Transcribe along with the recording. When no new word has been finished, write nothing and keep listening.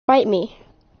invite me?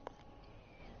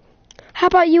 How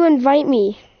about you invite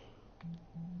me?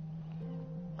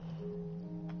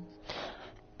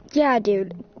 Yeah,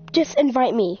 dude. Just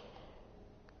invite me.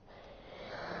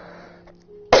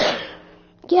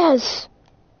 Yes.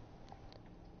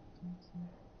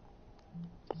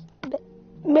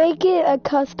 Make it a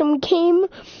custom game.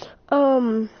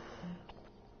 And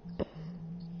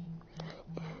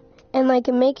like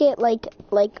make it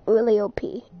like really OP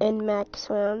and max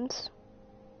rounds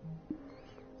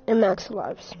and max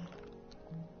lives.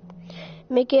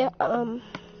 Make it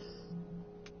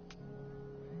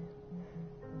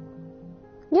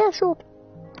yeah, sure.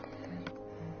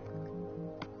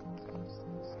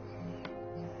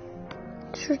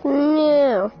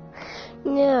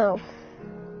 No.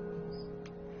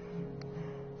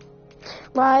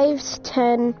 Lives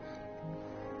 10.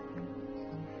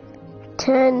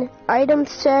 Item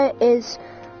set is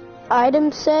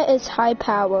high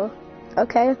power.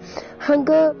 Okay.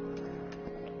 Hunger.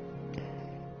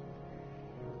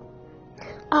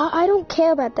 I don't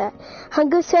care about that.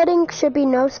 Hunger setting should be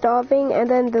no starving, and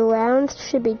then the rounds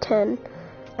should be 10.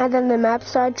 And then the map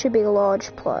size should be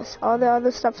large plus. All the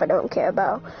other stuff I don't care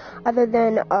about, other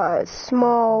than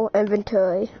small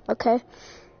inventory. Okay.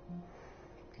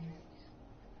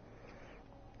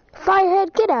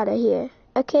 Firehead, get out of here.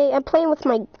 Okay, I'm playing with.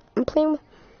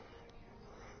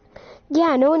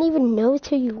 Yeah, no one even knows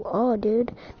who you are,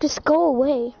 dude. Just go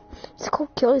away. Just go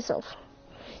kill yourself.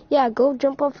 Yeah, go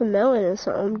jump off a mountain or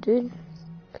something, dude.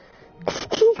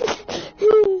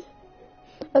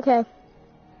 Okay.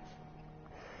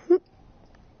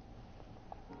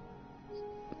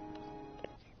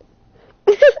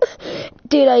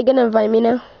 Dude, are you gonna invite me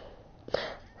now?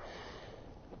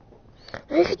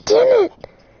 I didn't.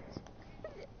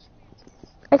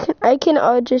 I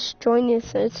can just join your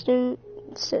session.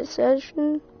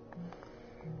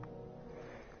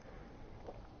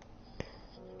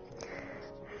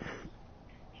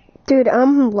 Dude,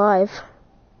 I'm live.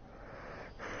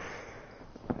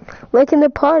 Like in the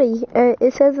party,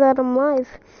 it says that I'm live.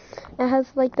 It has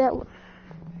like that.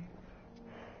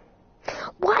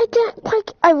 Why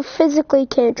I physically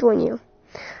can't join you?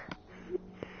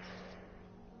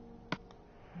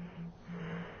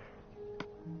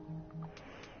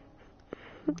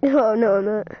 Oh, no, I'm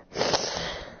not.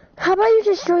 How about you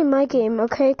just join my game,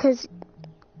 okay? Because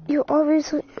you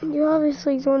obviously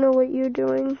don't know what you're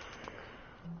doing.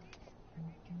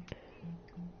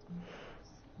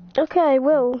 Okay, I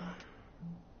will.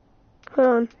 Hold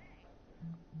on.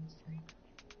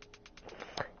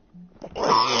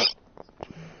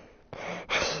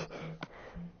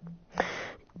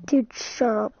 Dude, shut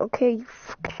up, okay? You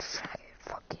fucking faggot.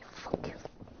 Fuck you.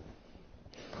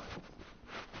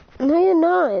 No, you're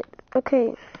not.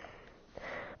 Okay.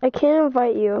 I can't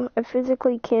invite you. I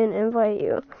physically can't invite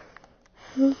you.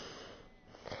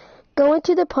 Go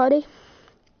into the party.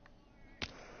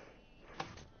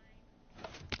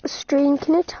 Stream,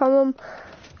 can you tell him,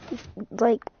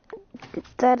 like,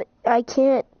 that I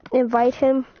can't invite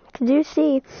him? Did you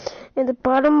see in the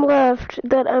bottom left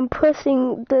that I'm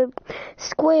pressing the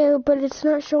square, but it's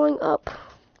not showing up?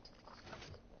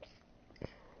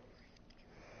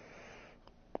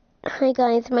 Hi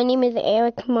guys, my name is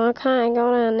Eric Marca. I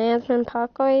go to Nasman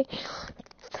Parkway.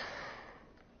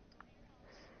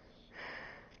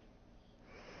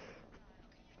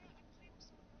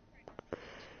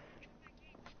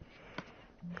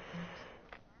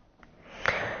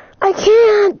 I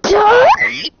can't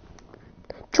die!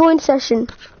 Join session.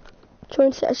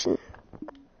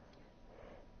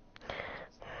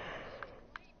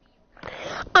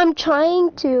 I'm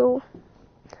trying to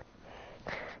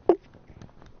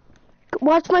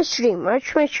watch my stream. I'm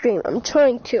trying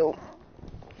to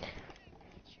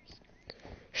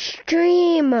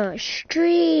stream.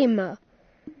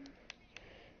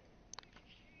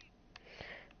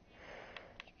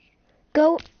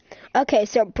 Go. Okay,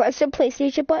 so press the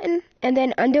PlayStation button, and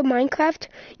then under Minecraft,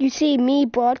 you see me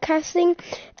broadcasting,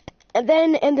 and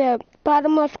then in the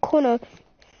bottom left corner,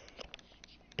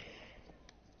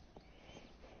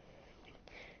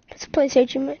 it's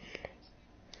PlayStation button.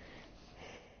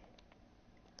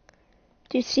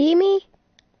 Do you see me?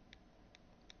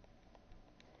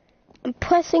 I'm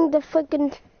pressing the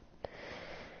freaking...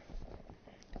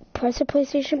 Press the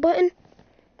PlayStation button.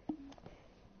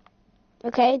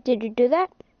 Okay, did you do that?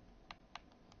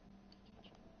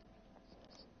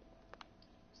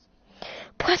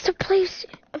 Press the place.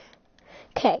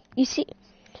 Okay, you see,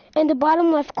 in the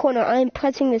bottom left corner, I'm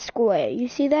pressing the square. You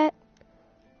see that?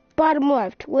 Bottom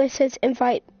left, where it says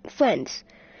invite friends.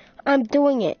 I'm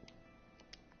doing it.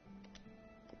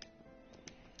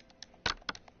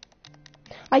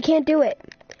 I can't do it.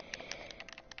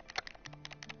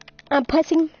 I'm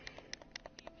pressing.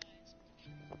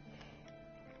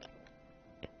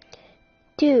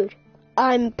 Dude,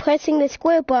 I'm pressing the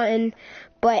square button,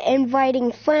 but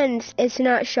inviting friends is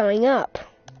not showing up.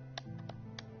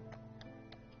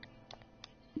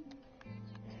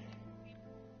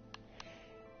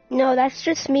 No, that's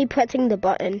just me pressing the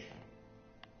button.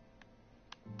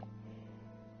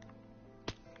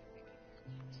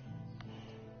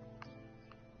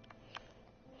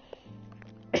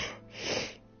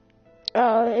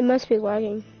 It must be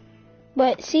lagging.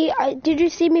 But see, did you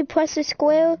see me press the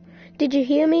square? Did you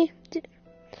hear me?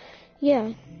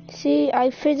 Yeah. See, I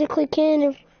physically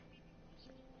can.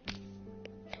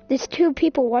 There's 2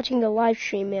 people watching the live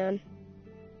stream, man.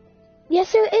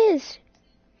 Yes, there is.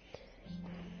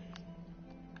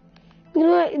 You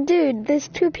know what, dude? There's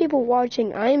 2 people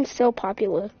watching. I am so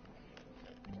popular.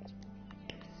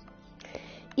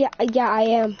 Yeah, I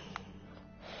am.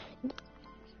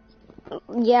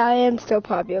 Yeah, I am so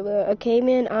popular. Okay,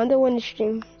 man, I'm the one to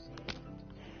stream.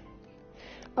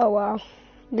 Oh, wow.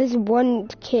 There's 1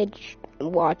 kid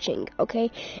watching,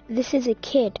 okay? This is a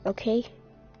kid, okay?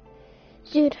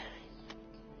 Dude.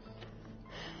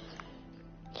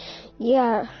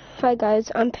 Yeah. Hi,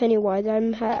 guys. I'm Pennywise.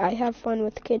 I have fun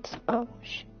with kids. Oh,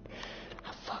 shit.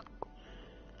 Oh, fuck.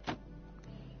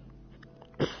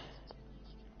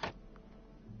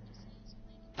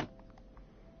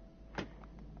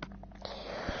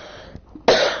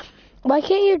 Why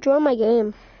can't you join my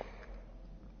game?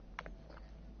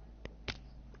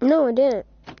 No, I didn't,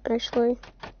 actually.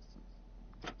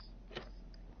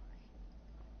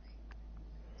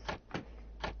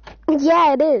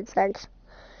 Yeah, it is, actually.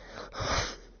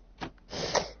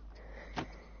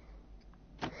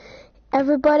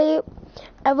 Everybody,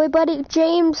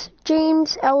 James,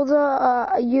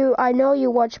 Elza, I know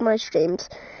you watch my streams.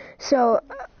 So,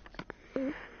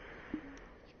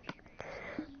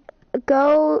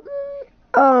 go,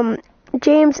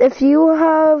 James, if you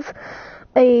have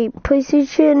a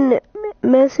PlayStation,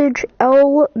 message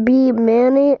LB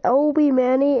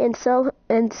Manny,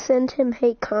 and send him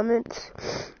hate comments,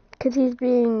 because he's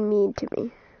being mean to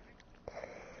me.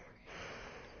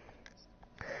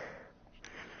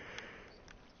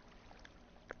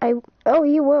 Oh,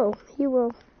 he will. He's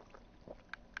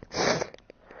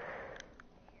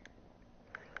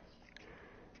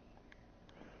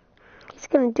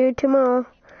gonna do it tomorrow.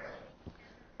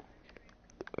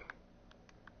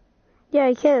 Yeah,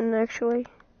 I can, actually.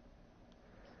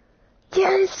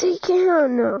 Yes, he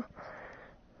can.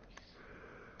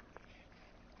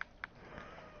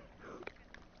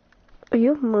 Are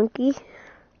you a monkey?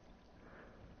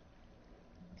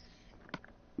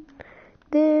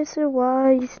 This is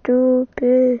why you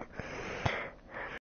stupid.